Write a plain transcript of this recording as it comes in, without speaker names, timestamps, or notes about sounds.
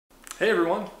Hey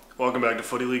everyone, welcome back to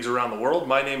Footy Leagues Around the World.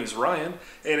 My name is Ryan,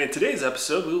 and in today's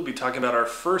episode we will be talking about our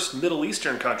first Middle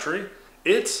Eastern country.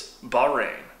 It's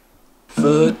Bahrain.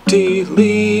 Footy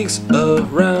Leagues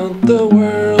Around the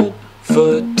World.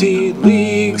 Footy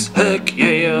Leagues, heck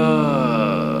yeah!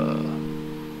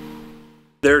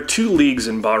 There are two leagues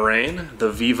in Bahrain,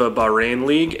 the Viva Bahrain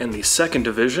League and the Second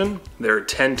Division. There are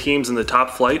 10 teams in the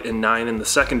top flight and 9 in the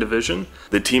Second Division.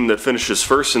 The team that finishes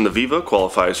first in the Viva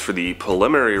qualifies for the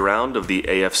preliminary round of the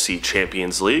AFC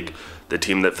Champions League. The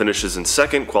team that finishes in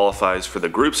second qualifies for the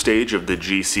group stage of the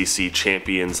GCC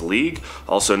Champions League,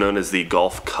 also known as the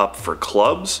Gulf Cup for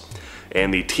clubs.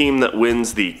 And the team that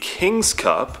wins the King's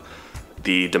Cup,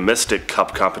 the domestic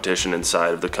cup competition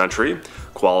inside of the country,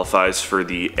 qualifies for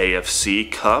the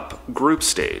AFC Cup group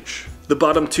stage. The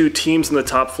bottom two teams in the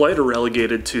top flight are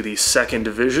relegated to the Second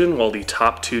Division, while the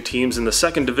top two teams in the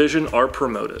Second Division are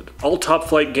promoted. All top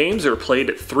flight games are played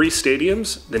at 3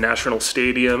 stadiums, the National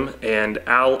Stadium and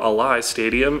Al-Alai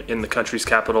Stadium in the country's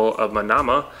capital of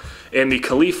Manama, and the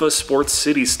Khalifa Sports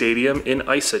City Stadium in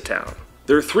Isa Town.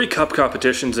 There are 3 cup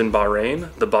competitions in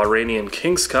Bahrain: the Bahrainian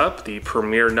King's Cup, the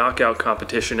premier knockout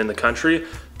competition in the country,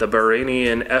 the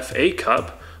Bahrainian FA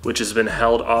Cup, which has been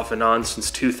held off and on since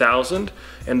 2000,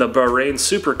 and the Bahrain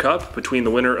Super Cup between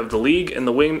the winner of the league and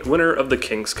the winner of the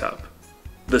King's Cup.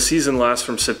 The season lasts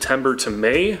from September to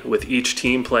May, with each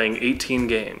team playing 18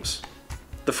 games.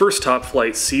 The first top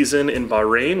flight season in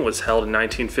Bahrain was held in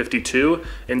 1952,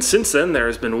 and since then there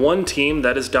has been one team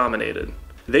that has dominated.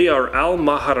 They are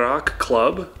Al-Muharraq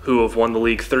club, who have won the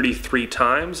league 33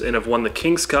 times and have won the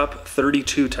King's Cup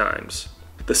 32 times.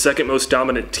 The second most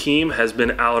dominant team has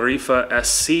been Al-Riffa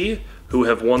SC, who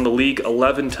have won the league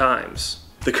 11 times.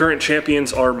 The current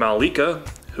champions are Malika,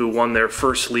 who won their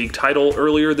first league title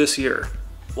earlier this year.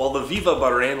 While the Viva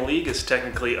Bahrain League is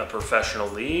technically a professional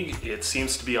league, it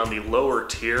seems to be on the lower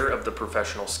tier of the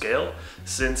professional scale,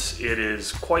 since it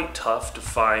is quite tough to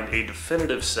find a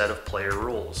definitive set of player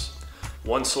rules.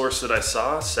 One source that I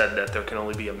saw said that there can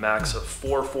only be a max of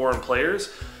 4 foreign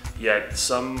players, yet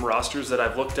some rosters that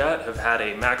I've looked at have had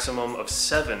a maximum of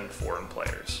 7 foreign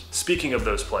players. Speaking of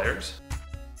those players,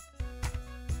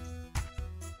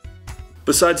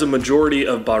 besides a majority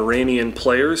of Bahrainian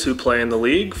players who play in the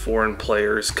league, foreign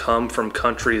players come from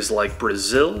countries like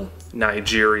Brazil,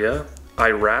 Nigeria,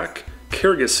 Iraq,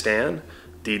 Kyrgyzstan,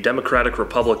 the Democratic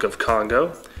Republic of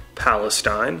Congo,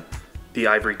 Palestine, the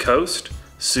Ivory Coast,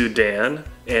 Sudan,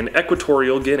 and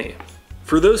Equatorial Guinea.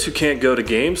 For those who can't go to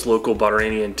games, local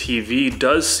Bahrainian TV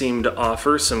does seem to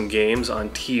offer some games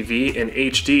on TV in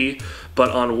HD,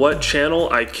 but on what channel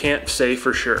I can't say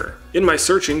for sure. In my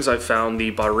searchings, I found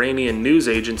the Bahrainian News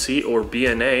Agency, or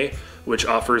BNA, which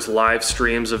offers live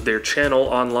streams of their channel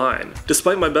online.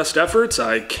 Despite my best efforts,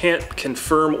 I can't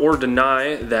confirm or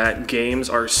deny that games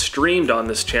are streamed on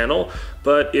this channel,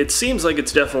 but it seems like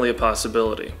it's definitely a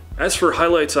possibility. As for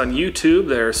highlights on YouTube,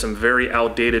 there are some very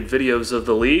outdated videos of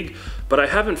the league, but I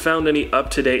haven't found any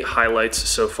up-to-date highlights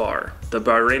so far. The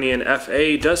Bahrainian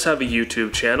FA does have a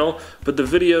YouTube channel, but the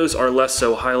videos are less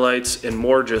so highlights and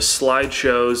more just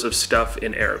slideshows of stuff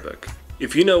in Arabic.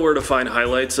 If you know where to find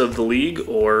highlights of the league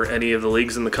or any of the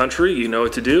leagues in the country, you know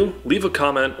what to do. Leave a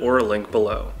comment or a link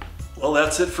below. Well,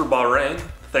 that's it for Bahrain.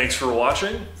 Thanks for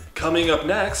watching. Coming up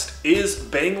next is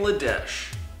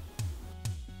Bangladesh.